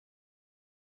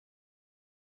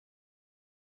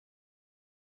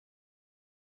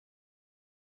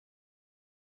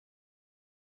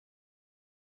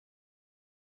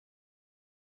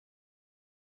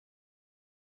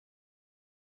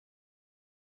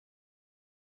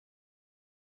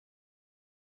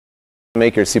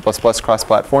make your C++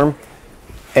 cross-platform.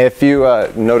 If you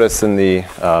notice in the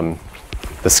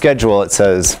schedule, it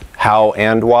says how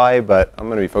and why, but I'm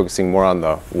going to be focusing more on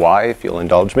the why, if you'll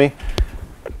indulge me.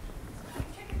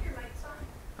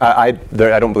 I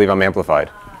don't believe I'm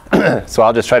amplified. So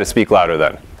I'll just try to speak louder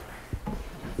then.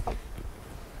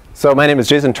 So my name is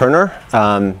Jason Turner.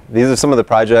 These are some of the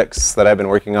projects that I've been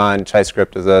working on.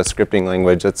 ChaiScript is a scripting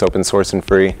language that's open source and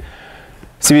free.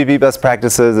 CBP Best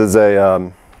Practices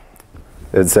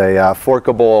is a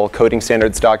forkable coding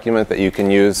standards document that you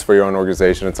can use for your own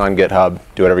organization. It's on GitHub.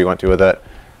 Do whatever you want to with it.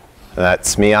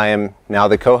 That's me. I am now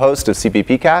the co-host of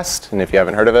CBPcast. And if you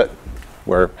haven't heard of it,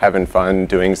 we're having fun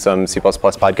doing some C++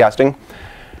 podcasting.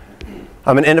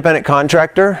 I'm an independent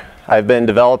contractor. I've been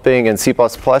developing in C++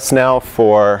 now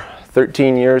for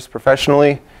 13 years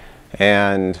professionally,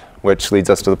 and which leads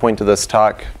us to the point of this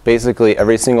talk. Basically,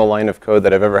 every single line of code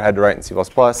that I've ever had to write in C++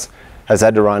 has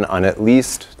had to run on at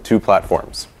least 2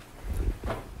 platforms.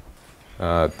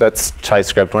 That's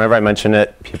ChaiScript. Whenever I mention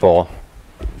it, people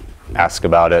ask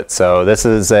about it. So this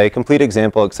is a complete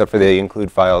example, except for the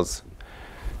include files.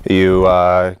 You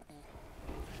are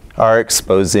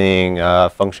exposing a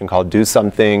function called do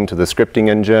something to the scripting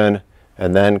engine,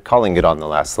 and then calling it on the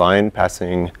last line,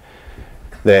 passing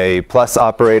the plus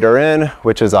operator in,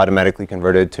 which is automatically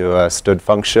converted to a std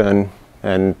function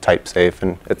and type safe,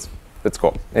 and it's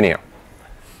cool. Anyhow,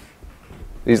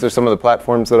 these are some of the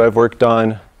platforms that I've worked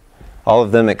on. All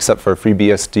of them except for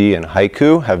FreeBSD and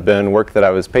Haiku have been work that I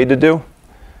was paid to do.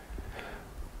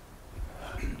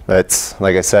 That's,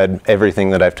 like I said,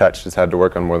 everything that I've touched has had to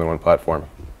work on more than one platform.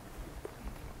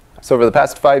 So over the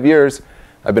past 5 years,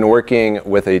 I've been working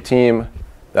with a team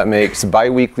that makes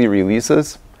bi-weekly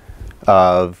releases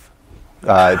of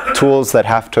tools that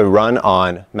have to run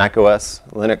on macOS,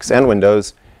 Linux, and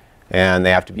Windows. And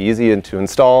they have to be easy to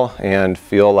install and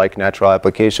feel like natural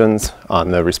applications on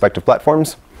the respective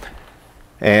platforms.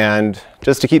 And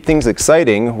just to keep things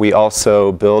exciting, we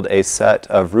also build a set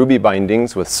of Ruby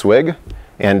bindings with Swig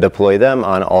and deploy them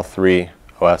on all 3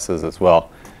 OSs as well.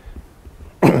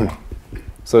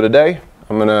 So today,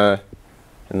 I'm going to,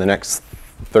 in the next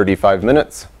 35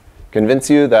 minutes, convince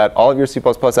you that all of your C++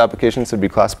 applications should be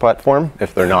cross-platform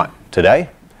if they're not today.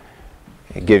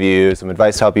 Give you some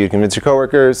advice to help you convince your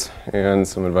coworkers, and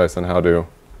some advice on how to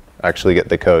actually get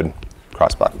the code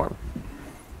cross-platform.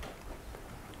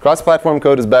 Cross-platform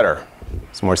code is better.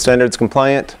 It's more standards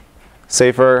compliant,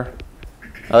 safer.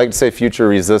 I like to say future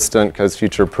resistant because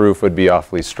future proof would be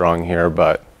awfully strong here,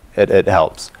 but it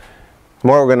helps.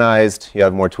 More organized, you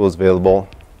have more tools available.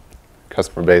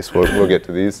 Customer base, we'll get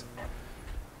to these.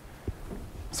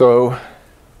 So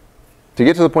to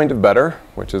get to the point of better,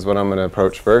 which is what I'm going to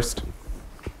approach first,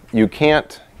 you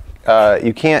can't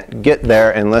get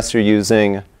there unless you're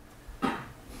using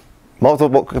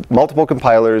multiple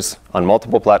compilers on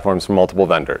multiple platforms from multiple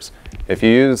vendors. If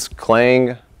you use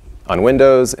Clang on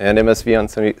Windows and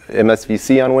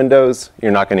MSVC on Windows,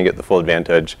 you're not going to get the full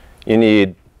advantage. You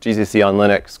need GCC on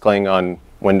Linux, Clang on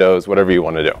Windows, whatever you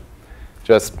want to do.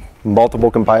 Just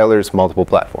multiple compilers, multiple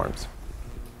platforms.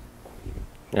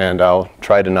 And I'll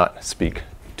try to not speak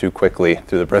too quickly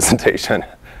through the presentation.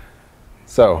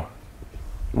 So,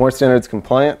 more standards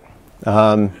compliant.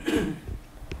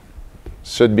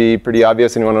 Should be pretty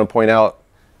obvious. Anyone want to point out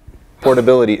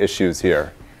portability issues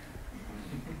here?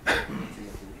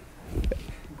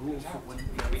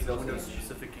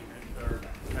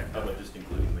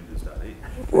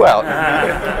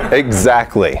 Well,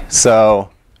 exactly. So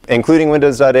including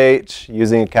Windows.h,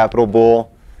 using a capital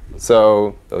bool.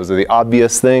 So those are the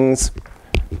obvious things.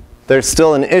 There's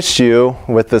still an issue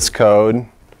with this code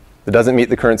that doesn't meet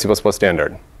the current C++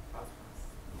 standard.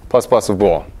 Plus plus of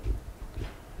bool.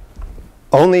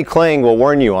 Only Clang will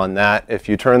warn you on that if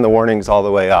you turn the warnings all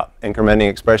the way up. Incrementing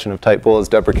expression of type bool is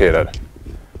deprecated.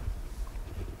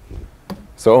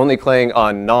 So only Clang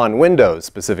on non-Windows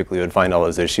specifically would find all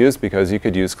those issues, because you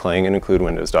could use Clang and include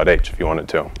Windows.h if you wanted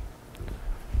to.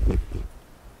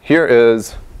 Here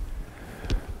is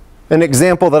an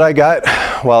example that I got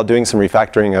while doing some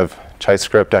refactoring of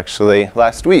ChaiScript actually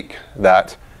last week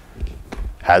that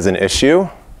has an issue.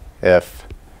 If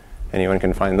anyone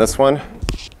can find this one.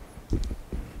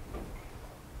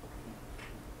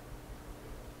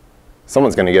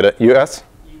 Someone's going to get it. US?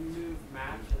 You move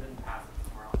match and then pass it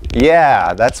somewhere else.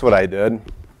 Yeah, that's what I did.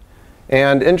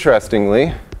 And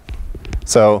interestingly,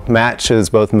 so match is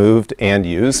both moved and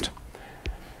used.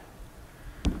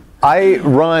 I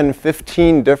run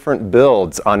 15 different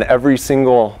builds on every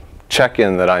single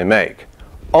check-in that I make.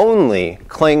 Only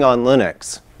Clang on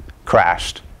Linux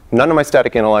crashed. None of my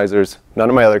static analyzers, none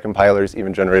of my other compilers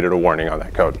even generated a warning on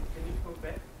that code. Can you move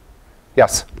it?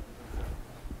 Yes.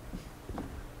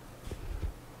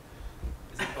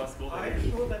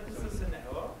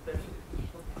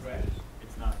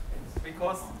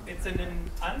 it's an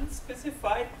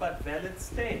unspecified but valid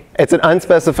state. It's an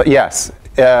unspecified, yes.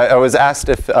 I was asked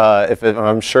if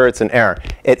I'm sure it's an error.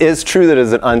 It is true that it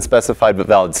is an unspecified but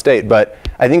valid state, but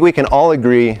I think we can all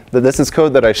agree that this is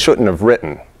code that I shouldn't have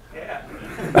written. Yeah.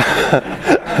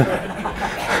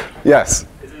 Yes?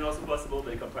 Is it also possible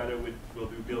the compiler will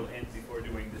do build int before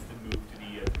doing this to move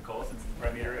to the call since it's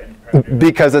parameter and parameter?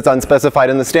 Because it's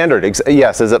unspecified in the standard.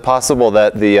 Yes, is it possible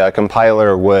that the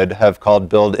compiler would have called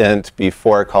build int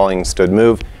before calling std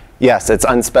move? Yes, it's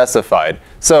unspecified.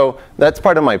 So that's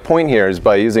part of my point here is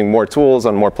by using more tools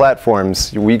on more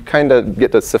platforms, we kind of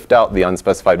get to sift out the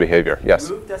unspecified behavior. Yes?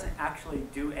 Move doesn't actually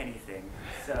do anything.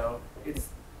 So it's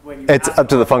when you It's pass up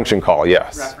to the a function call,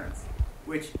 yes. reference,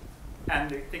 and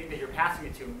the thing that you're passing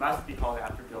it to must be called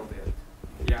after build int.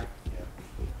 Yeah.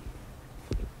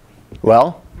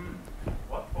 Well,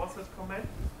 What was this comment?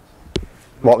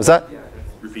 what was that?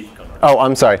 Repeat the command. Oh,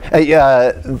 I'm sorry.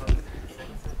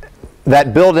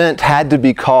 That build int had to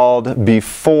be called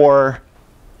before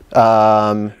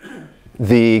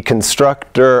the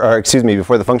constructor, or excuse me,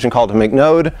 before the function call to make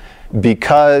node,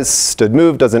 because std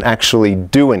move doesn't actually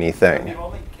do anything. The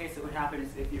only case that would happen is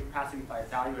if you're passing by a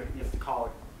value and it needs to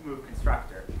call move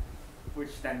constructor,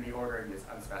 which then the ordering is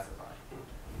unspecified.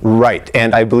 Right,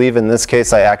 and I believe in this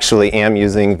case I actually am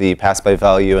using the pass by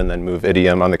value and then move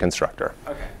idiom on the constructor.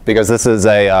 Okay. Because this is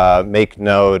a make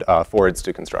node forwards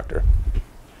to constructor.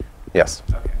 Yes.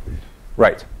 Okay.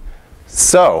 Right.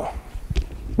 So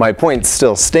my point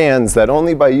still stands that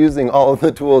only by using all of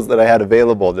the tools that I had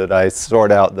available did I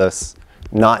sort out this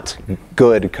not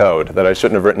good code that I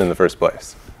shouldn't have written in the first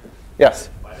place. Yes?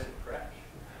 Why did it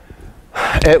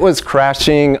crash? It was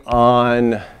crashing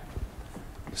on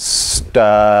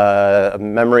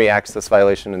memory access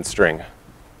violation and string.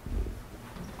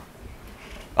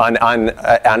 On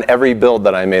every build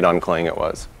that I made on Clang it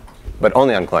was, but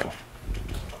only on Clang.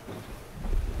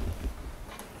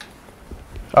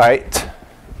 All right,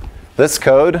 this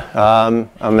code, I'm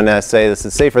going to say this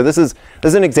is safer. This is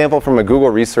an example from a Google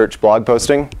Research blog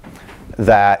posting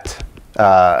that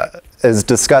is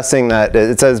discussing that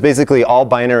it says basically all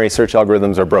binary search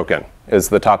algorithms are broken is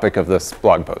the topic of this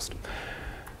blog post.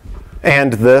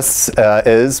 And this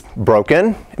is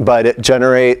broken, but it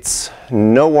generates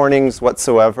no warnings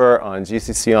whatsoever on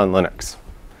GCC on Linux.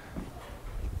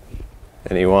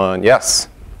 Anyone? Yes?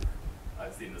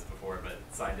 I've seen this before, but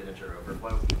signed integer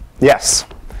overflow. Yes.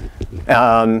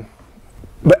 But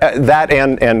that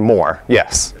and more,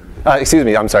 yes. Excuse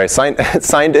me, I'm sorry.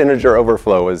 Signed integer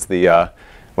overflow was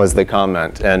the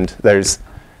comment, and there's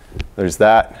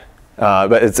that.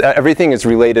 But everything is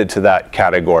related to that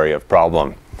category of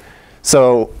problem.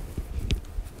 So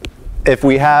if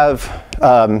we have,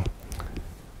 all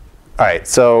right,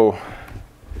 so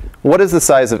what is the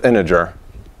size of integer?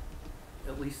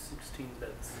 At least 16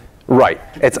 bits. Right,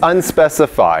 it's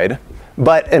unspecified,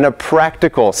 but in a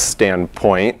practical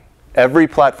standpoint, every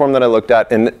platform that I looked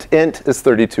at, int is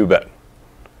 32-bit.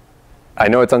 I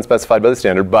know it's unspecified by the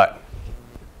standard, but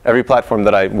every platform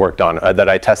that I worked on, that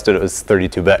I tested, it was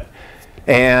 32-bit.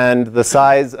 And the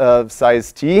size of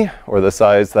size t, or the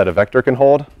size that a vector can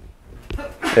hold,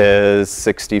 is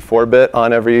 64-bit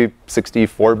on every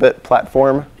 64-bit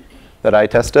platform that I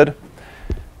tested.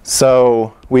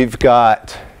 So we've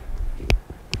got,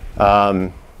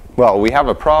 well, we have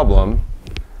a problem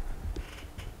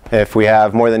if we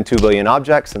have more than 2 billion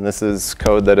objects, and this is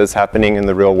code that is happening in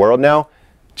the real world now.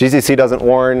 GCC doesn't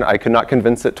warn. I could not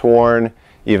convince it to warn,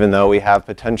 even though we have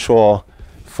potential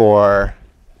for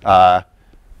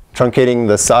truncating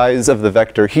the size of the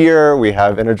vector here. We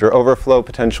have integer overflow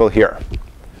potential here.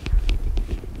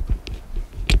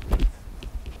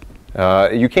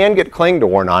 You can get Clang to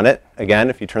warn on it, again,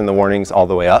 if you turn the warnings all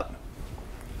the way up.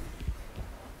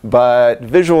 But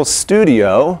Visual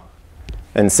Studio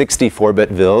and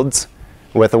 64-bit builds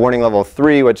with a warning level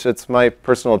 3, which it's my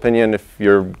personal opinion, if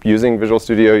you're using Visual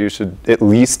Studio, you should at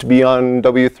least be on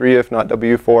W3, if not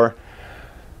W4.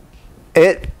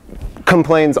 It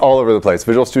complains all over the place.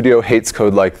 Visual Studio hates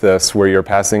code like this, where you're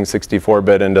passing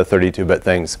 64-bit into 32-bit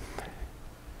things.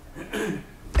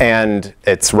 And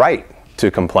it's right to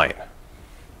complain,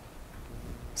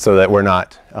 so that we're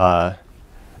not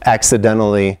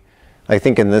accidentally, I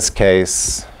think in this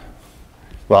case,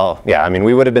 well, yeah, I mean,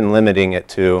 we would have been limiting it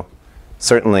to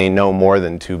certainly no more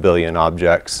than 2 billion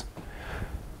objects.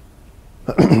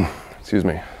 Excuse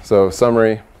me. So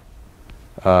summary.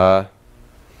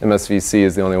 MSVC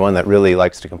is the only one that really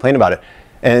likes to complain about it.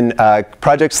 And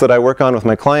projects that I work on with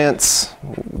my clients,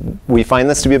 we find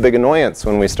this to be a big annoyance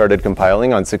when we started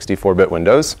compiling on 64-bit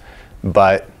Windows.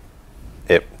 But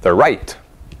they're right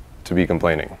to be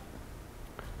complaining.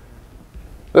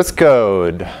 This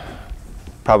code.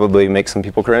 probably make some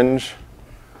people cringe.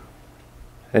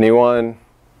 Anyone?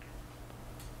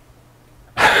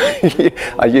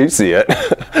 You see it.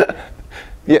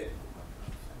 Yeah.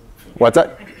 What's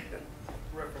that?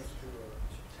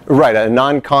 Right, a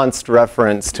non-const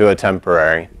reference to a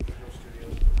temporary.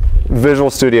 Visual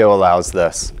Studio allows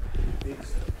this.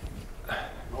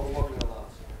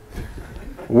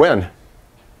 When?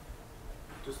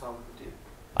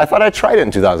 I thought I tried it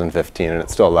in 2015 and it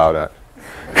still allowed it.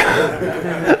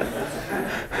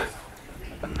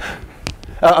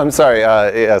 I'm sorry,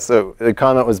 yeah, so the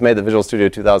comment was made that Visual Studio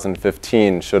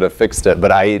 2015 should have fixed it,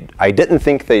 but I didn't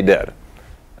think they did.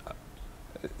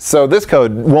 So this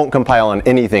code won't compile on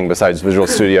anything besides Visual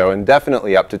Studio, and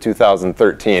definitely up to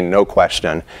 2013, no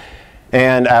question.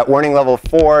 And at warning level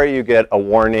 4, you get a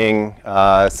warning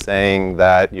saying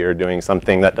that you're doing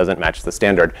something that doesn't match the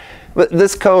standard. But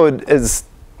this code is,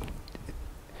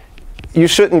 you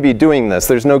shouldn't be doing this.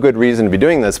 There's no good reason to be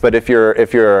doing this. But if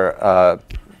you're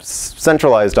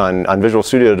centralized on Visual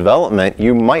Studio development,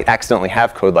 you might accidentally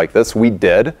have code like this. We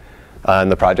did in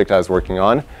the project I was working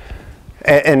on.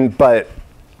 But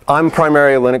I'm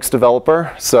primarily a Linux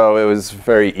developer, so it was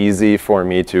very easy for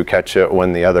me to catch it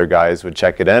when the other guys would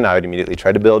check it in. I would immediately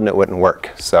try to build, and it wouldn't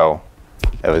work. So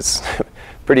it was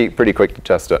pretty quick to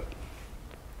test it.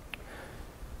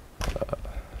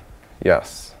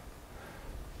 Yes.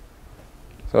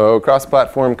 So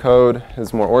cross-platform code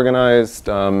is more organized.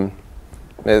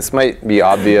 This might be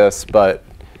obvious, but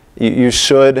you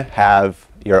should have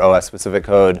your OS-specific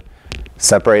code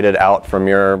separated out from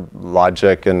your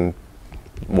logic and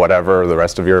whatever, the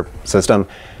rest of your system.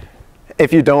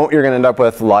 If you don't, you're going to end up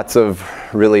with lots of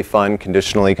really fun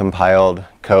conditionally compiled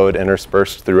code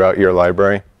interspersed throughout your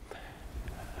library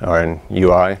or in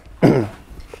UI.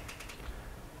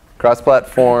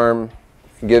 Cross-platform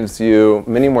gives you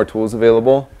many more tools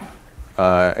available.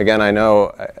 Again, I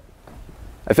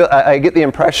get the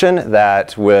impression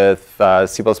that with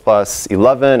C++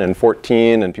 11 and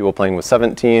 14 and people playing with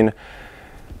 17,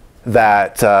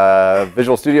 that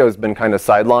Visual Studio has been kind of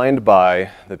sidelined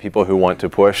by the people who want to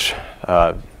push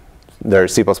their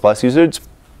C++ usage.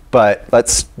 But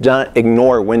let's not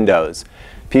ignore Windows.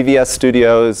 PVS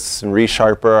Studios and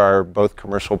ReSharper are both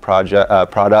commercial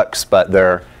products, but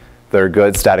they're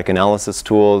good static analysis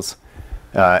tools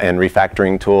and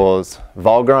refactoring tools.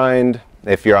 Valgrind,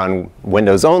 if you're on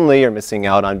Windows only, you're missing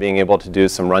out on being able to do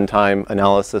some runtime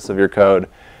analysis of your code.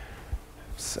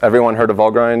 Everyone heard of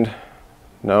Valgrind?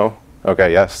 No?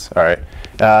 OK, yes. All right.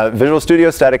 Visual Studio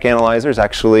Static Analyzer is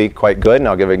actually quite good, and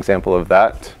I'll give an example of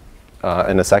that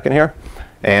in a second here.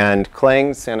 And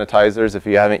Clang sanitizers, if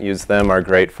you haven't used them, are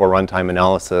great for runtime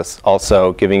analysis,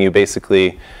 also giving you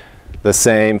basically the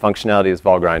same functionality as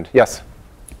Valgrind. Yes?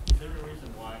 Is there a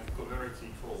reason why Coverity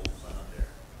tools are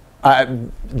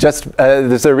not there?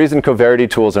 There's a reason Coverity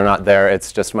tools are not there.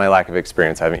 It's just my lack of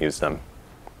experience. I haven't used them.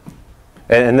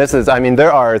 And this is, I mean,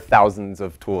 there are thousands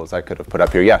of tools I could have put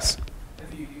up here. Yes?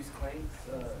 Have you used Clang's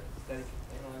static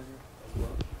analyzer as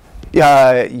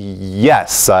well?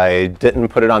 Yes, I didn't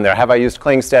put it on there. Have I used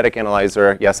Clang Static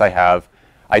Analyzer? Yes, I have.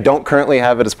 I don't currently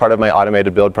have it as part of my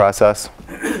automated build process.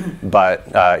 But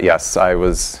yes, I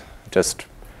was just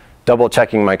double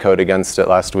checking my code against it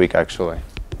last week, actually.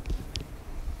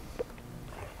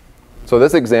 So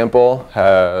this example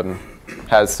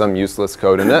has some useless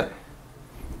code in it.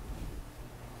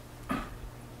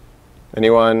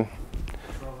 Anyone?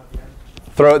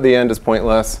 Throw at the end is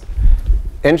pointless.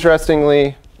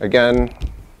 Interestingly, again,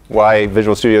 why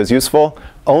Visual Studio is useful,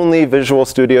 only Visual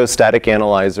Studio Static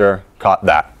Analyzer caught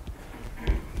that.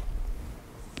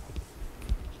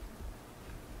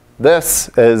 This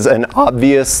is an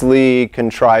obviously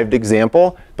contrived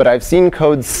example, but I've seen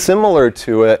code similar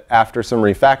to it after some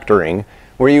refactoring,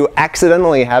 where you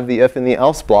accidentally have the if and the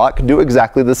else block do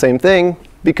exactly the same thing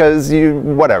because you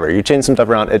change some stuff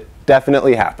around. It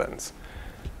definitely happens.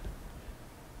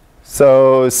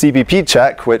 So CBP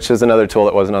check, which is another tool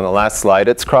that wasn't on the last slide,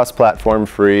 it's cross-platform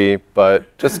free,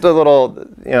 but just a little,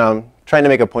 trying to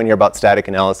make a point here about static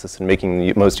analysis and making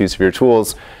the most use of your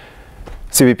tools.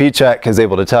 CBP check is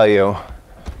able to tell you,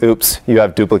 oops, you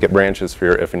have duplicate branches for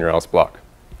your if and your else block.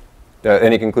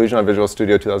 Any conclusion on Visual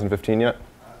Studio 2015 yet?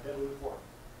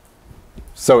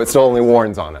 So it still only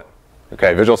warns on it.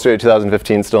 OK, Visual Studio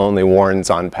 2015 still only warns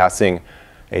on passing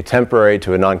a temporary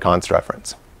to a non-const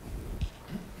reference.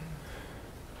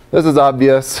 This is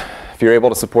obvious. If you're able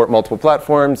to support multiple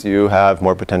platforms, you have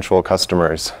more potential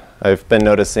customers. I've been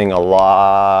noticing a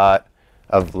lot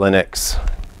of Linux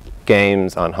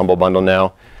games on Humble Bundle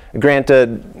now.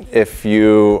 Granted, if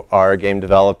you are a game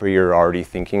developer, you're already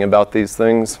thinking about these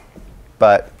things.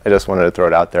 But I just wanted to throw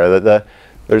it out there that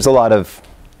there's a lot of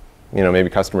maybe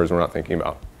customers were not thinking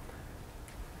about.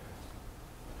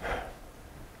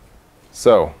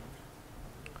 So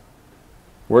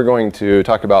we're going to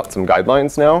talk about some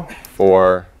guidelines now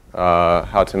for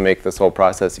how to make this whole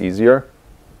process easier.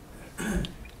 And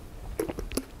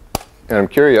I'm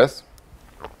curious,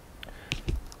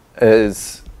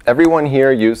 is everyone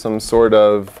here use some sort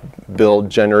of build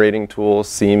generating tool,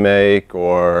 CMake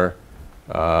or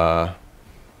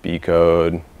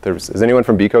Bcode? Is anyone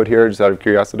from Bcode here, just out of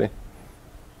curiosity?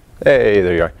 Hey,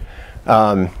 there you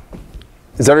are.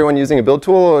 Is everyone using a build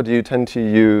tool, or do you tend to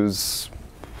use?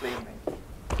 PlaneMake.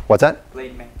 What's that?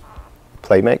 PlaneMake.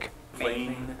 PlayMake?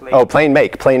 Plane. Oh,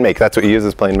 PlaneMake. PlaneMake. That's what you use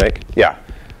is PlaneMake. Yeah.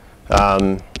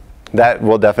 That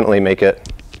will definitely make it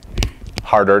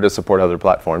harder to support other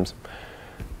platforms.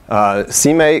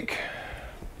 CMake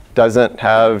doesn't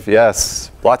have,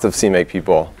 yes, lots of CMake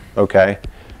people. OK.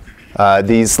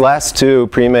 These last two,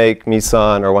 Premake,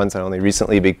 Meson, are ones I only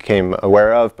recently became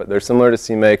aware of. But they're similar to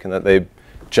CMake in that they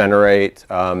generate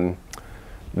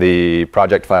the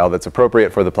project file that's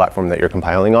appropriate for the platform that you're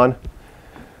compiling on.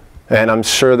 And I'm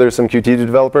sure there's some Qt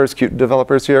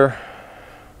developers here.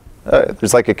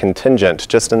 There's like a contingent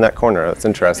just in that corner. That's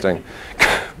interesting.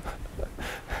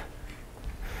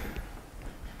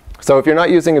 So if you're not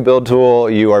using a build tool,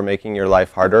 you are making your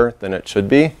life harder than it should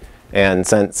be. And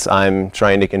since I'm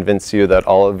trying to convince you that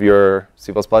all of your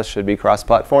C++ should be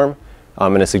cross-platform,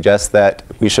 I'm going to suggest that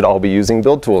we should all be using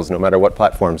build tools no matter what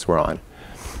platforms we're on.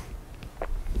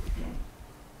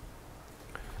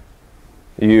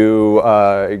 You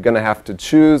are going to have to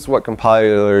choose what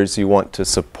compilers you want to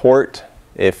support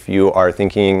if you are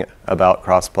thinking about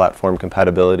cross-platform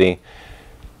compatibility.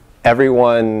 Every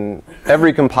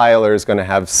compiler is going to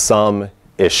have some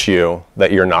issue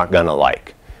that you're not going to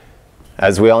like.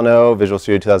 As we all know, Visual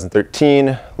Studio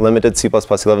 2013, limited C++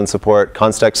 11 support.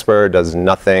 ConstExpr does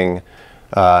nothing.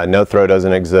 No-throw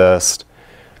doesn't exist.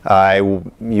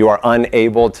 You are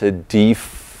unable to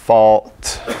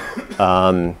default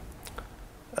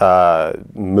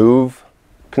move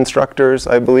constructors,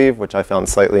 I believe, which I found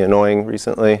slightly annoying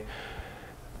recently.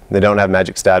 They don't have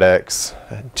magic statics.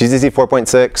 GCC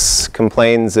 4.6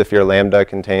 complains if your Lambda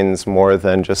contains more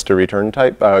than just a return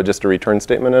type, just a return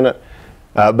statement in it.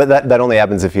 But that only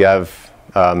happens if you have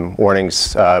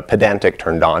warnings pedantic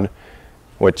turned on,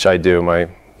 which I do. I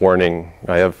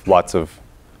have lots of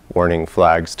warning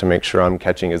flags to make sure I'm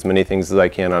catching as many things as I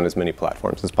can on as many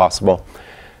platforms as possible.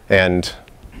 And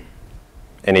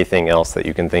anything else that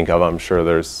you can think of, I'm sure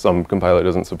there's some compiler that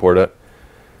doesn't support it.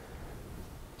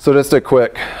 So just a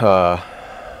quick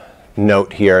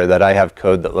note here that I have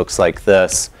code that looks like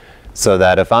this, so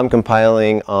that if I'm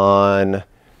compiling on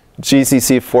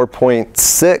GCC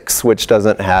 4.6, which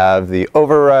doesn't have the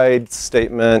override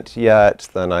statement yet,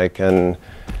 then I can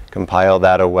compile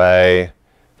that away. If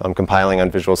I'm compiling on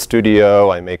Visual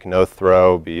Studio, I make no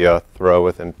throw be a throw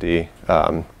with empty,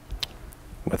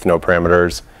 with no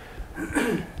parameters.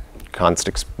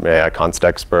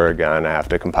 ConstExpr, again, I have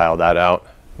to compile that out.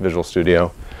 Visual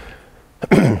Studio.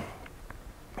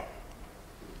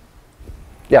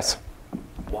 Yes?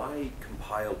 Why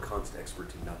compile ConstExpr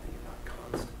to nothing and not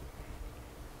const?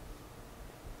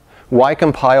 Why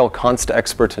compile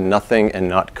ConstExpr to nothing and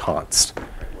not const?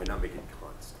 Why not make it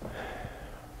const?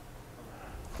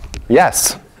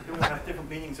 Yes? It will have different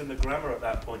meanings in the grammar at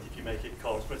that point if you make it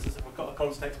const. For instance, if we've got a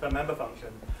constExpr member function,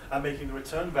 I'm making the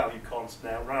return value const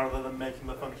now rather than making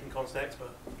the function constExpr.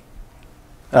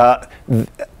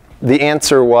 The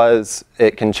answer was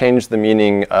it can change the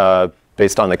meaning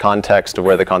based on the context of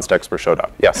where the constExpr showed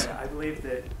up. Yes? I believe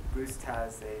that Boost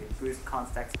has a Boost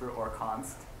constExpr or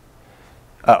const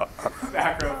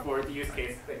macro for the use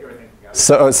case that you were thinking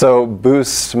of. So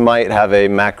Boost might have a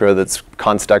macro that's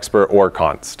constExpr or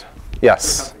const.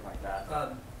 Yes? Something like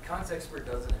that. ConstExpr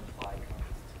doesn't imply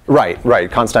const. Right.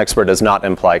 ConstExpr does not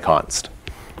imply const.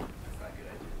 That's not a good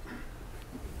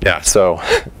idea. Yeah, so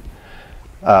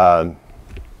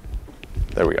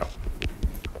there we go.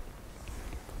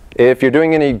 If you're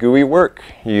doing any GUI work,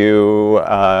 you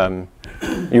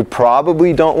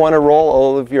probably don't want to roll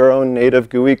all of your own native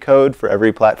GUI code for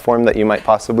every platform that you might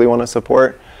possibly want to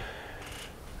support.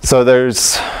 So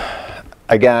there's,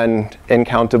 again,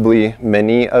 incountably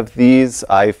many of these.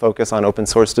 I focus on open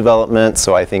source development,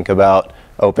 so I think about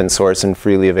open source and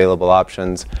freely available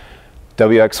options.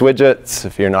 WXWidgets,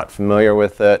 if you're not familiar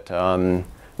with it,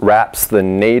 wraps the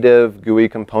native GUI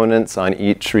components on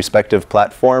each respective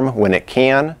platform when it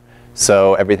can.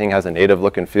 So everything has a native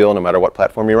look and feel no matter what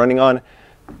platform you're running on.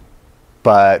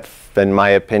 But in my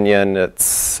opinion,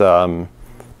 it's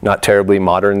not terribly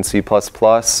modern C++.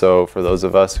 So for those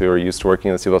of us who are used to working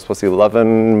in the C++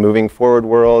 11 moving forward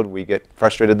world, we get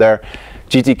frustrated there.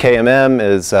 GTK-MM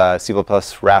is C++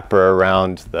 wrapper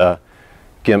around the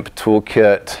GIMP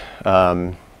toolkit,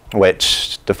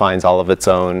 which defines all of its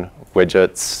own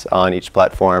widgets on each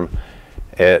platform.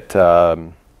 It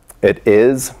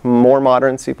is more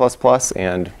modern C++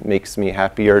 and makes me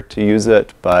happier to use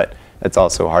it, but it's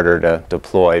also harder to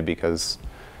deploy because,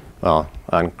 well,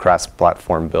 on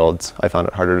cross-platform builds, I found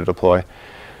it harder to deploy.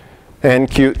 And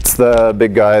Qt's the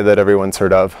big guy that everyone's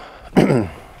heard of.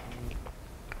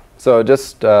 So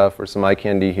just for some eye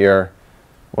candy here,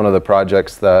 one of the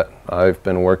projects that I've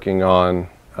been working on,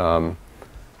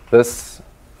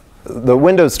 the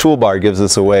Windows toolbar gives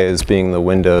us away as being the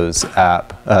Windows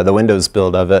app, the Windows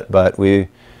build of it, but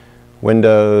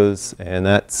Windows, and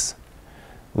that's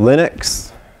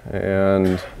Linux,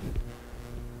 and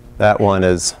that one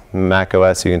is Mac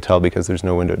OS. You can tell because there's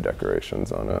no window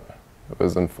decorations on it. It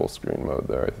was in full screen mode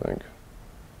there, I think.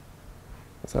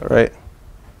 Is that right?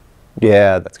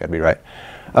 Yeah, that's got to be right.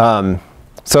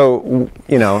 So,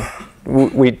 you know,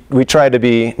 we try to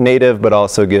be native, but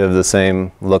also give the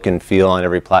same look and feel on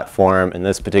every platform. And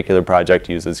this particular project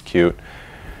uses Qt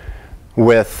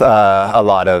with a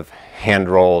lot of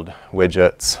hand-rolled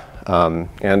widgets.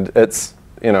 And it's,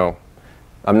 you know,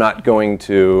 I'm not going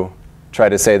to try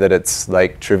to say that it's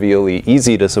like trivially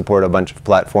easy to support a bunch of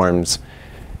platforms,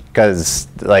 because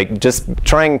like just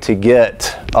trying to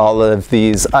get all of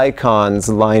these icons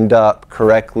lined up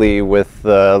correctly with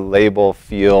the label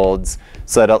fields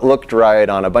so that it looked right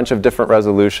on a bunch of different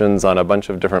resolutions on a bunch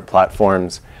of different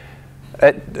platforms,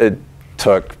 it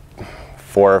took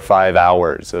 4 or 5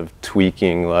 hours of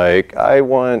tweaking. Like, I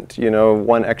want, you know,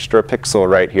 1 extra pixel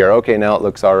right here. OK, now it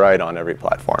looks all right on every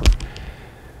platform.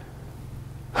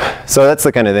 So that's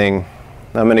the kind of thing.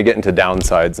 I'm going to get into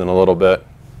downsides in a little bit.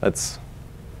 That's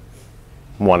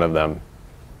one of them.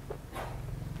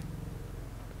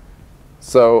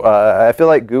 So I feel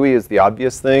like GUI is the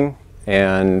obvious thing,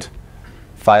 and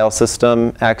file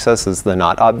system access is the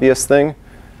not obvious thing.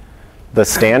 The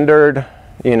standard,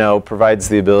 you know, provides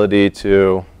the ability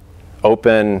to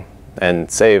open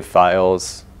and save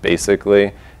files,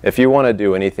 basically. If you want to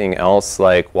do anything else,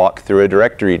 like walk through a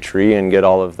directory tree and get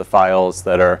all of the files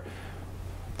that are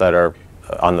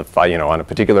on the on a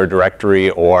particular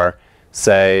directory, or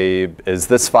say, is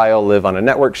this file live on a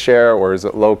network share, or is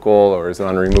it local, or is it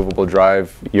on a removable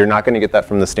drive? You're not going to get that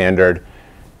from the standard.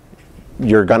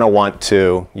 You're going to want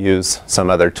to use some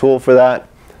other tool for that.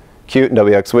 Qt and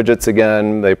WX Widgets,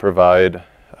 again, they provide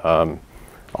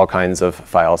all kinds of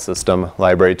file system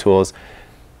library tools.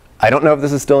 I don't know if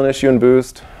this is still an issue in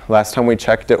Boost. Last time we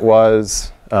checked, it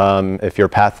was. If your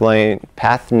path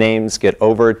names get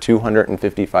over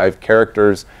 255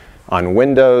 characters on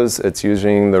Windows, it's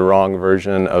using the wrong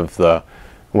version of the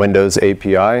Windows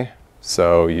API,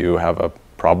 so you have a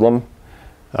problem.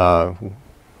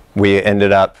 We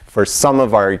ended up, for some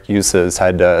of our uses,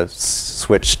 had to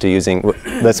switch to using,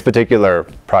 this particular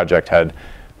project had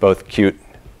both Qt,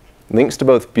 links to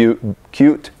both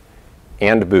Qt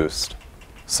and Boost.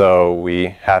 So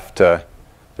we have to,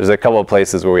 there's a couple of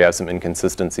places where we have some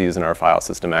inconsistencies in our file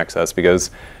system access,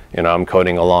 because, you know, I'm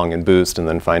coding along in Boost and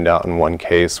then find out in one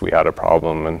case we had a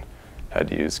problem and had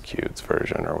to use Qt's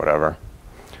version or whatever.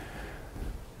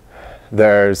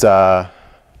 There's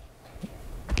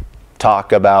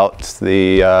talk about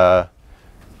the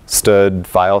STUD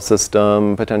file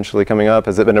system potentially coming up.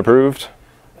 Has it been approved?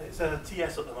 It's a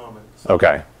TS at the moment. So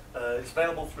OK. It's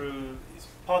available through, it's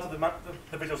part of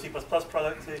the Visual C++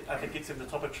 product. I think it's in the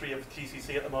top of tree of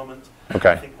GCC at the moment.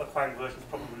 OK. I think acquiring version is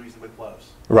probably reasonably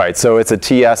close. Right, so it's a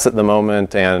TS at the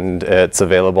moment, and it's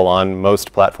available on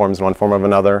most platforms in one form or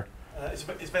another. It's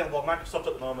available on Microsoft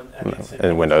at the moment, and it's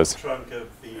in Windows. The trunk of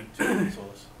the tool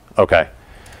source. OK.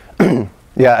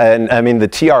 Yeah, and I mean, the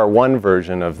TR1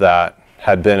 version of that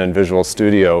had been in Visual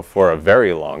Studio for a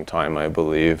very long time, I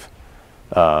believe,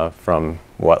 from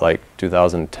what, like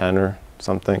 2010 or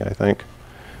something, I think.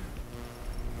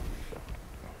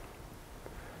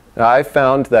 Now, I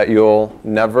found that you'll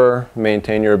never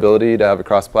maintain your ability to have a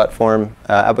cross-platform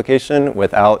application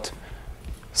without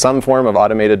some form of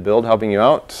automated build helping you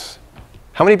out.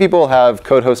 How many people have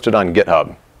code hosted on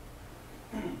GitHub?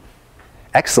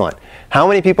 Excellent. How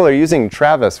many people are using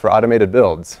Travis for automated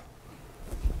builds?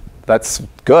 That's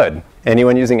good.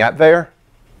 Anyone using AppVeyor?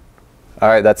 All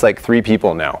right, that's like 3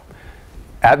 people now.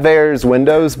 AppVeyor's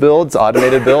Windows builds,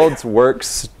 automated builds,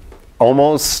 works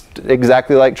almost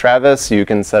exactly like Travis. You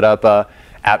can set up a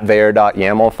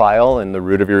appveyor.yaml file in the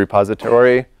root of your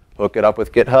repository, hook it up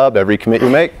with GitHub. Every commit you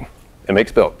make, it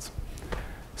makes builds.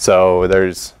 So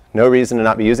there's no reason to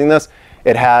not be using this.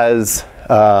 It has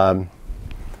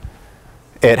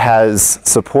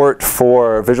support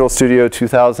for Visual Studio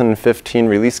 2015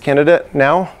 release candidate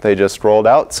now. They just rolled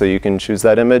out, so you can choose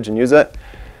that image and use it.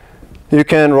 You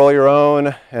can roll your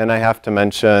own, and I have to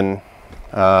mention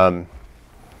my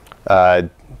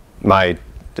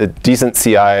Decent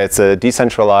CI. It's a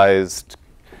decentralized.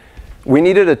 We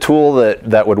needed a tool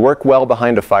that would work well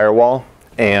behind a firewall,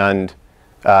 and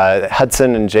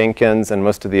Hudson and Jenkins and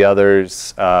most of the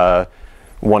others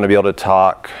want to be able to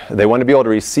talk. They want to be able to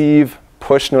receive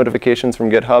push notifications from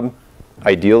GitHub,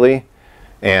 ideally,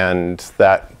 and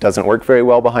that doesn't work very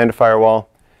well behind a firewall.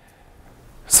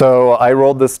 So I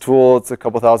rolled this tool. It's a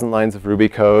couple thousand lines of Ruby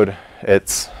code.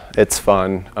 It's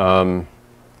fun.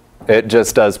 It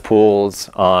just does pulls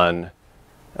on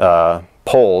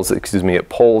polls. Excuse me. It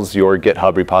polls your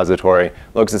GitHub repository,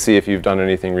 looks to see if you've done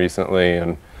anything recently,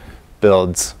 and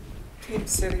builds.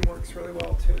 TeamCity works really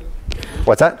well too.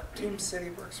 What's that?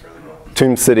 TeamCity works really well.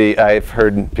 TeamCity. I've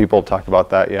heard people talk about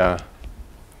that. Yeah.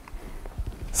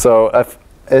 So if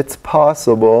it's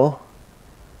possible,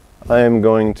 I am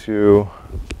going to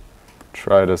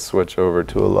try to switch over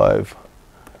to a live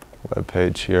web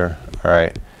page here. All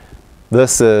right.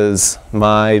 This is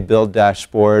my build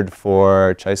dashboard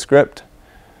for ChaiScript.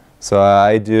 So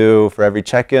I do, for every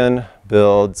check-in,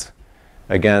 builds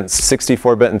against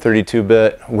 64-bit and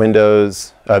 32-bit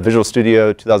Windows, Visual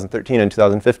Studio 2013 and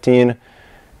 2015,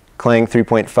 Clang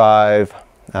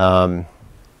 3.5,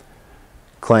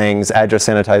 Clang's Address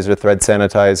Sanitizer, Thread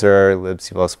Sanitizer,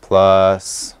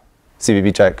 libc++,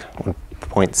 CVB check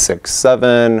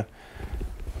 1.67.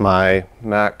 My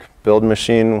Mac build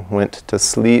machine went to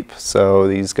sleep, so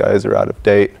these guys are out of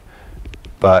date.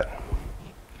 But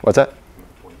what's that?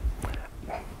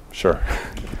 Sure.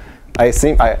 I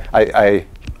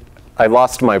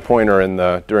lost my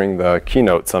pointer during the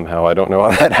keynote somehow. I don't know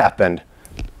how that happened.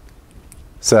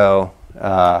 So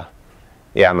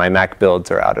yeah, my Mac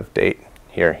builds are out of date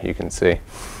here, you can see.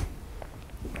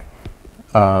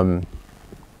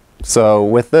 So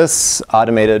with this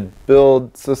automated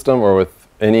build system, or with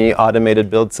any automated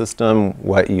build system,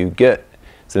 what you get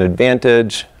is an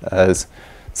advantage as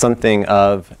something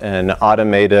of an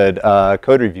automated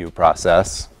code review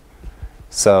process.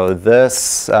 So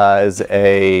this is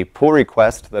a pull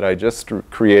request that I just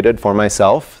created for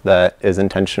myself that is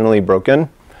intentionally broken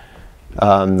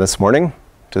this morning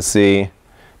to see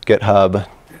GitHub.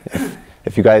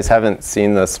 If you guys haven't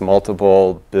seen this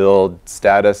multiple build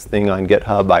status thing on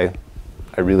GitHub, I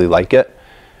really like it.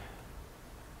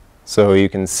 So you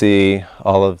can see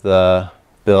all of the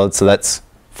builds. So that's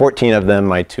 14 of them.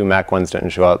 My 2 Mac ones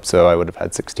didn't show up, so I would have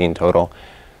had 16 total.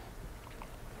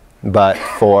 But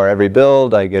for every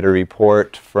build, I get a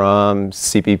report from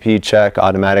CPP check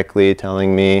automatically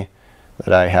telling me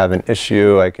that I have an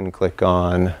issue. I can click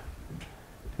on,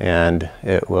 and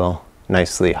it will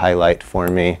nicely highlight for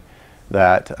me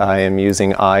that I am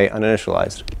using I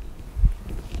uninitialized.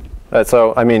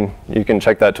 So, I mean, you can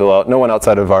check that tool out. No one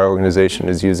outside of our organization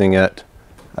is using it,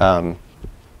 so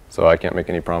I can't make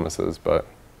any promises. But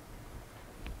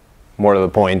more to the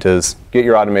point is get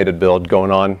your automated build going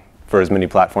on for as many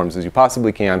platforms as you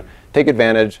possibly can. Take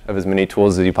advantage of as many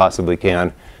tools as you possibly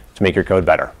can to make your code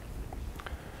better.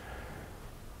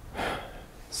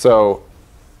 So,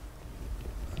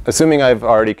 assuming I've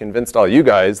already convinced all you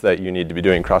guys that you need to be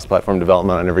doing cross-platform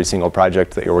development on every single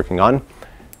project that you're working on,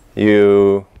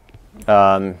 you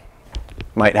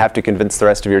might have to convince the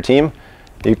rest of your team.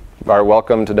 You are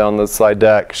welcome to download the slide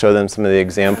deck, show them some of the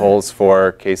examples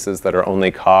for cases that are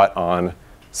only caught on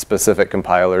specific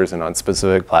compilers and on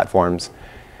specific platforms.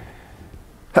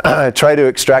 Try to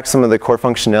extract some of the core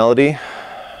functionality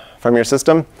from your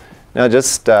system. Now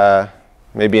just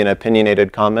maybe an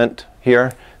opinionated comment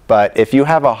here, but if you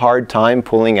have a hard time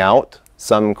pulling out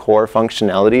some core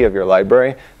functionality of your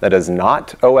library that is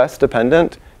not OS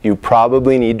dependent, you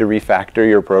probably need to refactor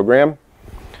your program.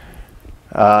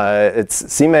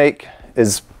 CMake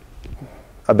is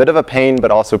a bit of a pain, but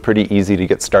also pretty easy to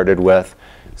get started with.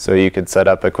 So you could set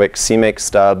up a quick CMake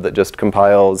stub that just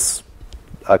compiles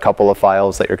a couple of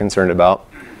files that you're concerned about.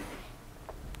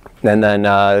 And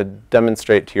then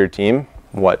demonstrate to your team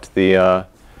what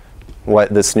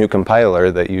this new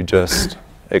compiler that you just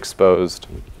exposed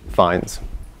finds.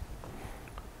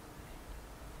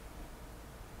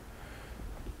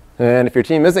 And if your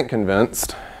team isn't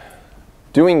convinced,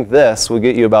 doing this will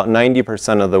get you about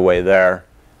 90% of the way there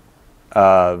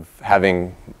of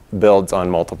having builds on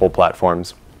multiple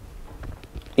platforms.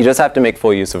 You just have to make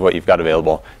full use of what you've got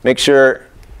available. Make sure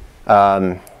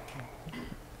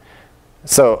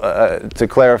So to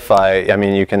clarify, I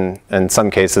mean, you can, in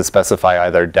some cases, specify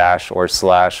either dash or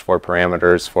slash for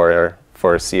parameters for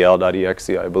cl.exe,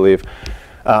 I believe.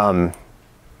 I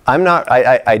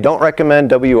don't recommend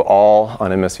W all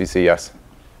on MSVC, yes?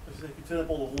 If you turn up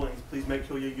all the warnings, please make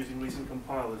sure you're using recent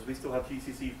compilers. We still have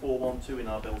GCC 4.1.2 in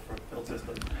our build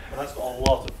system, and that's got a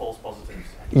lot of false positives.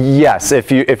 Yes,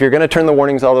 if you're going to turn the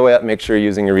warnings all the way up, make sure you're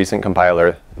using a recent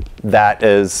compiler. That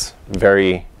is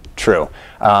very true.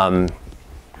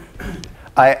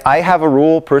 I have a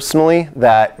rule personally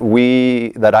that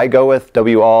I go with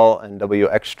W all and W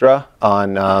extra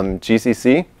on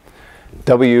GCC.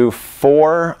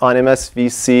 W4 on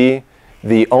MSVC,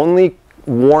 the only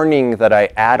warning that I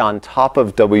add on top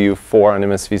of W4 on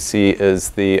MSVC is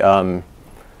the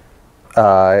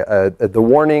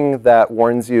warning that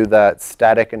warns you that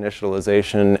static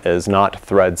initialization is not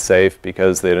thread safe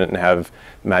because they didn't have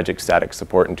magic static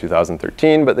support in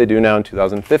 2013, but they do now in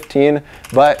 2015.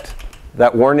 But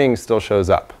that warning still shows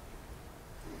up.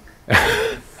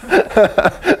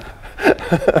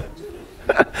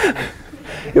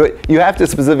 You have to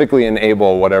specifically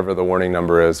enable whatever the warning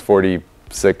number is,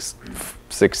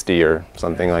 4660 or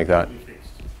something like that.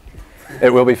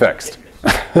 It will be fixed.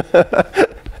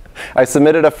 I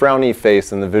submitted a frowny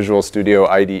face in the Visual Studio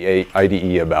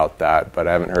IDE about that, but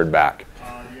I haven't heard back. The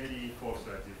IDE course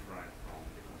are different from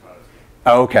the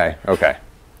compiler. Okay, okay.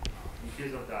 In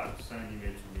case of that, send an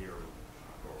email to me or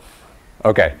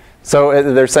Okay,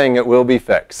 so they're saying it will be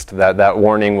fixed, that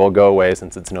warning will go away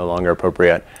since it's no longer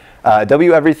appropriate.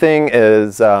 W everything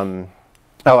is, I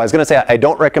was going to say I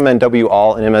don't recommend W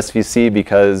all in MSVC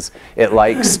because it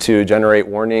likes to generate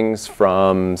warnings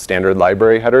from standard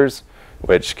library headers,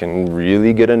 which can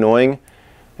really get annoying.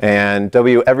 And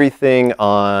W everything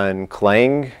on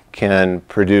Clang can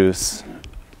produce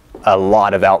a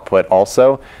lot of output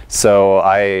also. So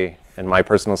in my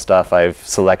personal stuff, I've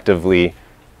selectively,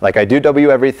 like I do W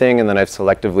everything and then I've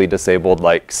selectively disabled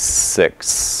like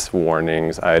 6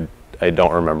 warnings. I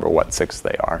don't remember what 6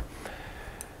 they are.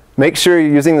 Make sure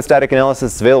you're using the static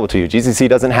analysis that's available to you. GCC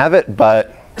doesn't have it,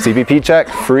 but CPP Check,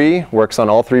 free, works on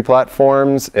all 3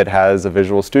 platforms. It has a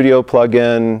Visual Studio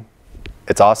plugin.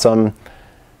 It's awesome.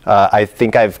 I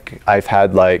think I've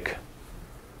had like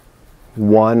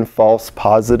 1 false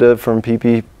positive from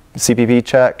CPP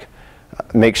Check.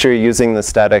 Make sure you're using the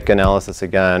static analysis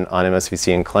again on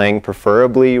MSVC and Clang.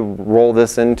 Preferably roll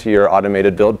this into your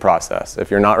automated build process.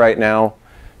 If you're not right now,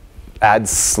 add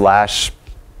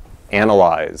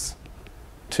 /analyze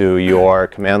to your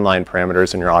command line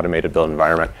parameters in your automated build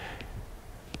environment.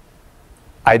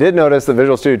 I did notice that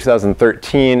Visual Studio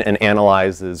 2013 and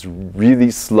Analyze is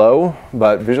really slow,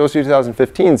 but Visual Studio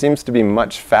 2015 seems to be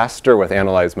much faster with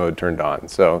Analyze mode turned on,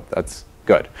 so that's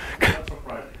good. That's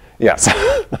surprising. Yes.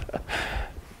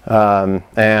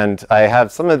 And I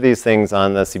have some of these things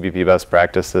on the CPP best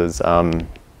practices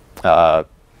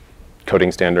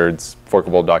coding standards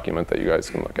forkable document that you guys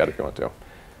can look at if you want to. All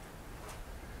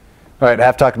right, I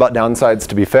have talked about downsides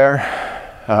to be fair.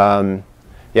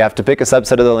 You have to pick a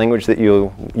subset of the language that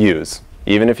you use.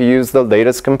 Even if you use the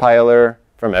latest compiler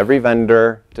from every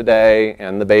vendor today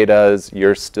and the betas,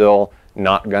 you're still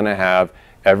not going to have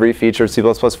every feature of C++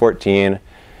 14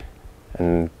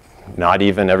 and not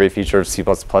even every feature of C++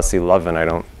 11, I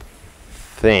don't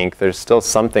think. There's still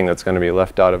something that's going to be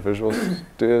left out of Visual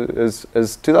Studio.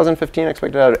 Is 2015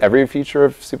 expected to have every feature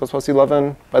of C++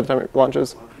 11 by the time it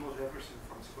launches?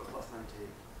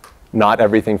 Not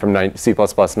everything from C++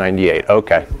 98.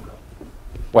 OK.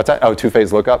 What's that? Oh,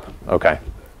 2-phase lookup? OK.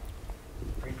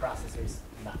 Preprocessor's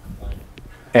not compliant.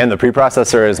 And the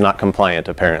preprocessor is not compliant,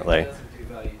 apparently. It doesn't do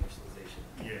value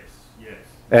initialization. Yes, yes.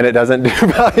 And it doesn't do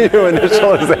value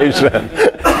initialization.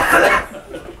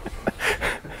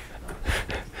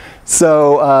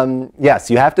 So yes,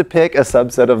 you have to pick a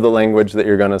subset of the language that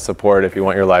you're going to support if you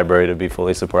want your library to be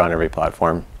fully supported on every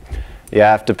platform. You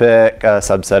have to pick a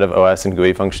subset of OS and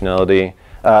GUI functionality.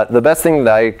 The best thing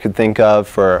that I could think of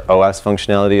for OS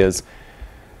functionality is,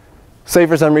 say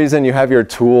for some reason you have your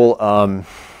tool,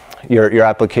 your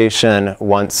application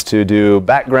wants to do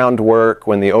background work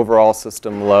when the overall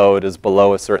system load is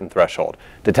below a certain threshold.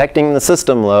 Detecting the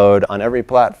system load on every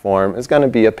platform is going to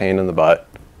be a pain in the butt,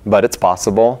 but it's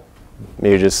possible.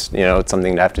 You just, it's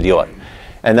something to have to deal with.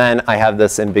 And then I have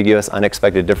this ambiguous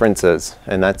unexpected differences,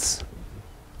 and that's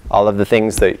all of the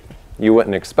things that you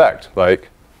wouldn't expect, like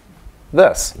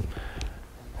this.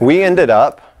 We ended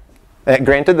up,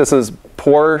 granted this is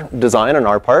poor design on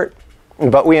our part,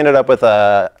 but we ended up with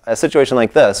a situation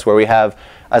like this where we have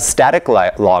a static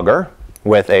logger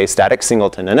with a static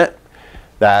singleton in it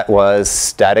that was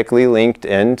statically linked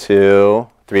into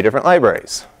 3 different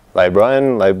libraries. lib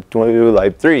 1, lib 2,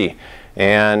 lib 3.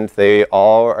 And they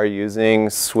all are using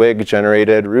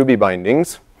Swig-generated Ruby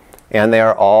bindings. And they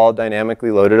are all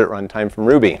dynamically loaded at runtime from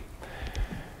Ruby.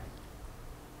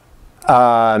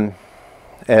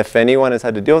 If anyone has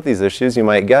had to deal with these issues, you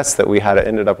might guess that we had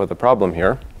ended up with a problem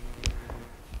here.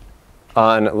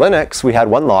 On Linux, we had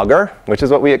one logger, which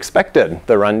is what we expected.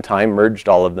 The runtime merged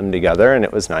all of them together, and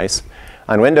it was nice.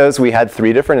 On Windows, we had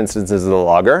 3 different instances of the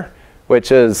logger,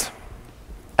 which is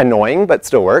annoying, but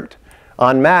still worked.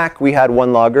 On Mac, we had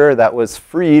one logger that was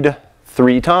freed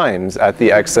 3 times at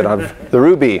the exit of the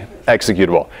Ruby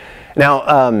executable.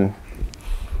 Now,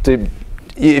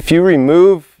 if you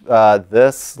remove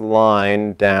this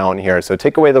line down here, so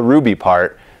take away the Ruby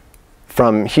part,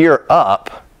 from here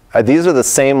up, these are the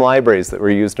same libraries that were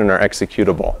used in our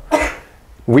executable.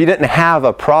 We didn't have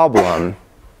a problem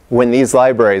when these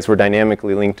libraries were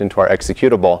dynamically linked into our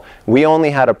executable. We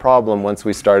only had a problem once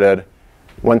we started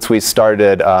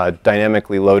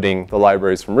dynamically loading the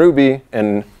libraries from Ruby,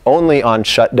 and only on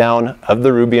shutdown of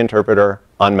the Ruby interpreter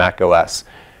on Mac OS.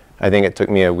 I think it took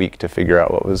me a week to figure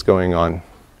out what was going on.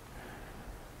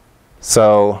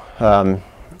 So I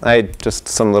had just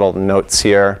some little notes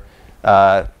here.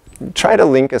 Try to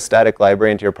link a static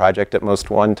library into your project at most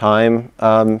one time.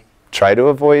 Try to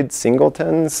avoid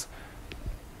singletons,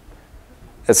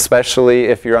 especially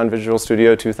if you're on Visual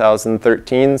Studio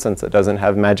 2013, since it doesn't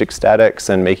have magic statics,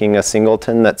 and making a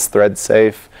singleton that's thread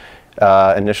safe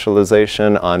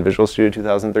initialization on Visual Studio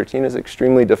 2013 is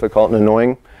extremely difficult and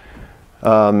annoying.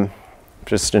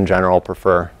 Just in general,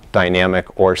 prefer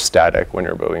dynamic or static when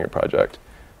you're building your project.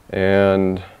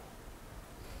 And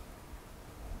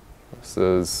this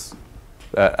is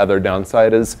the other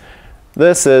downside is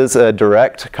this is a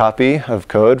direct copy of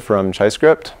code from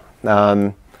ChyScript.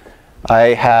 I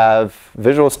have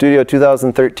Visual Studio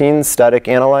 2013 static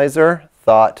analyzer,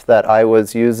 thought that I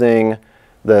was using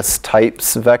this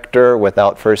types vector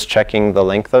without first checking the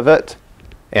length of it,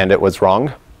 and it was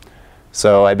wrong.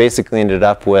 So I basically ended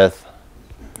up with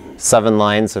 7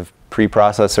 lines of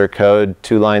preprocessor code,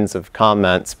 2 lines of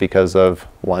comments because of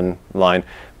 1 line.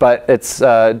 But it's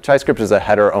ChyScript is a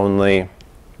header-only.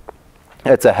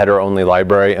 It's a header-only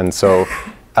library, and so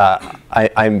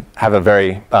I have a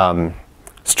very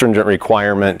stringent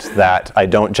requirement that I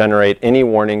don't generate any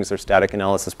warnings or static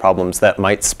analysis problems that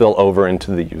might spill over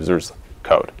into the user's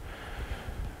code.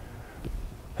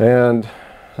 And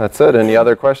that's it. Any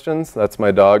other questions? That's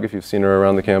my dog, if you've seen her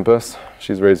around the campus.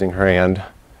 She's raising her hand.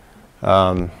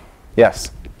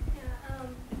 Yes?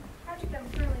 Project I'm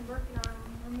currently working on,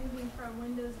 we're moving from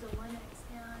Windows to Linux,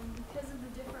 and because of the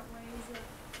different ways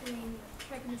of doing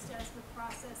checking the status of the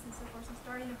process and so forth, so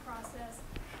starting a process,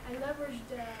 I leveraged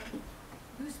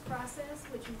Boost Process,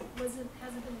 which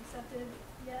hasn't been accepted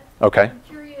yet. Okay. I'm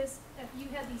curious if you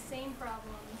had these same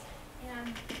problems, and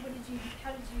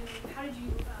how did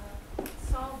you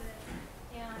solve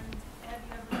it, and have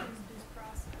you ever used Boost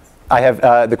Process? I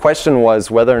have, the question was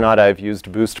whether or not I've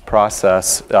used Boost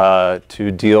Process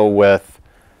to deal with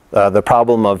the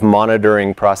problem of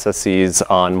monitoring processes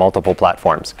on multiple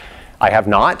platforms. I have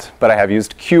not, but I have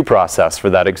used QProcess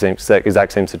for that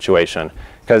exact same situation.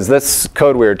 Because this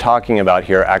code we're talking about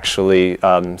here actually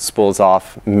spools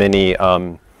off many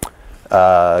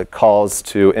calls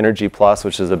to Energy Plus,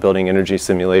 which is a building energy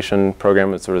simulation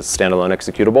program. It's sort of standalone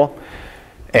executable.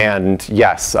 And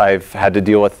yes, I've had to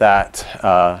deal with that.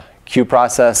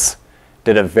 QProcess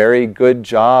did a very good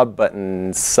job, but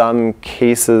in some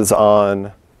cases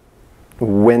on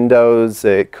Windows,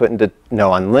 it couldn't,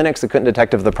 on Linux, it couldn't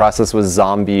detect if the process was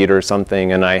zombied or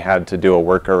something, and I had to do a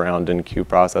workaround in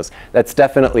QProcess. That's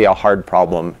definitely a hard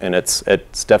problem, and it's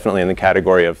definitely in the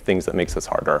category of things that makes this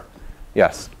harder.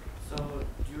 Yes? So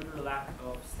due to the lack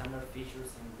of standard features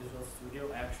in Visual Studio,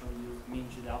 I actually use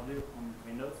MinGW on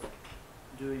Windows.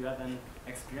 Do you have an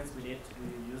experience with it? Do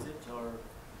you use it, or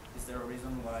is there a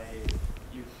reason why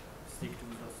you stick to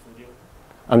Visual Studio?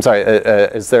 I'm sorry,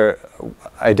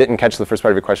 I didn't catch the first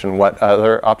part of your question. What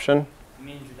other option?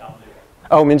 MinGW.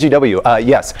 Oh, MinGW,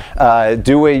 yes.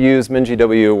 Do we use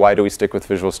MinGW? Why do we stick with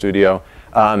Visual Studio?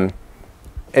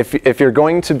 If you're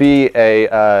going to be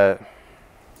a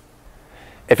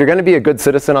good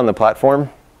citizen on the platform,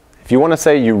 if you want to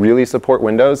say you really support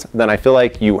Windows, then I feel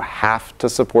like you have to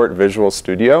support Visual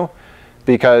Studio,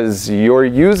 because your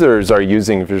users are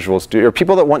using Visual Studio, or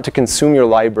people that want to consume your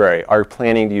library are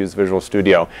planning to use Visual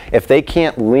Studio. If they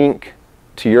can't link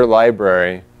to your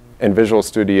library in Visual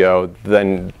Studio,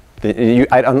 then you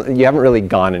haven't really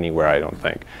gone anywhere, I don't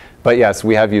think. But yes,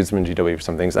 we have used MinGW for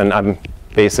some things, and I'm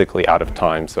basically out of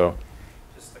time, so.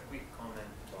 Just a quick comment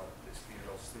about this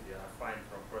Visual Studio. I find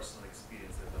from personal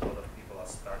experience that a lot of people are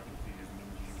starting to use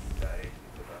MinGW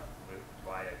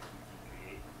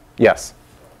Yes.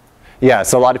 Yeah,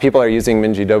 so a lot of people are using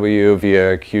MinGW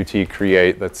via Qt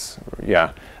Create. That's,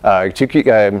 yeah.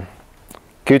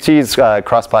 Qt's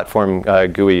cross-platform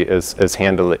GUI is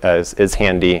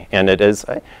handy, and it is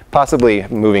possibly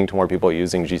moving to more people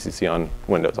using GCC on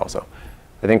Windows also.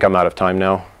 I think I'm out of time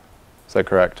now. Is that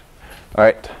correct? All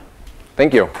right.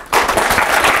 Thank you.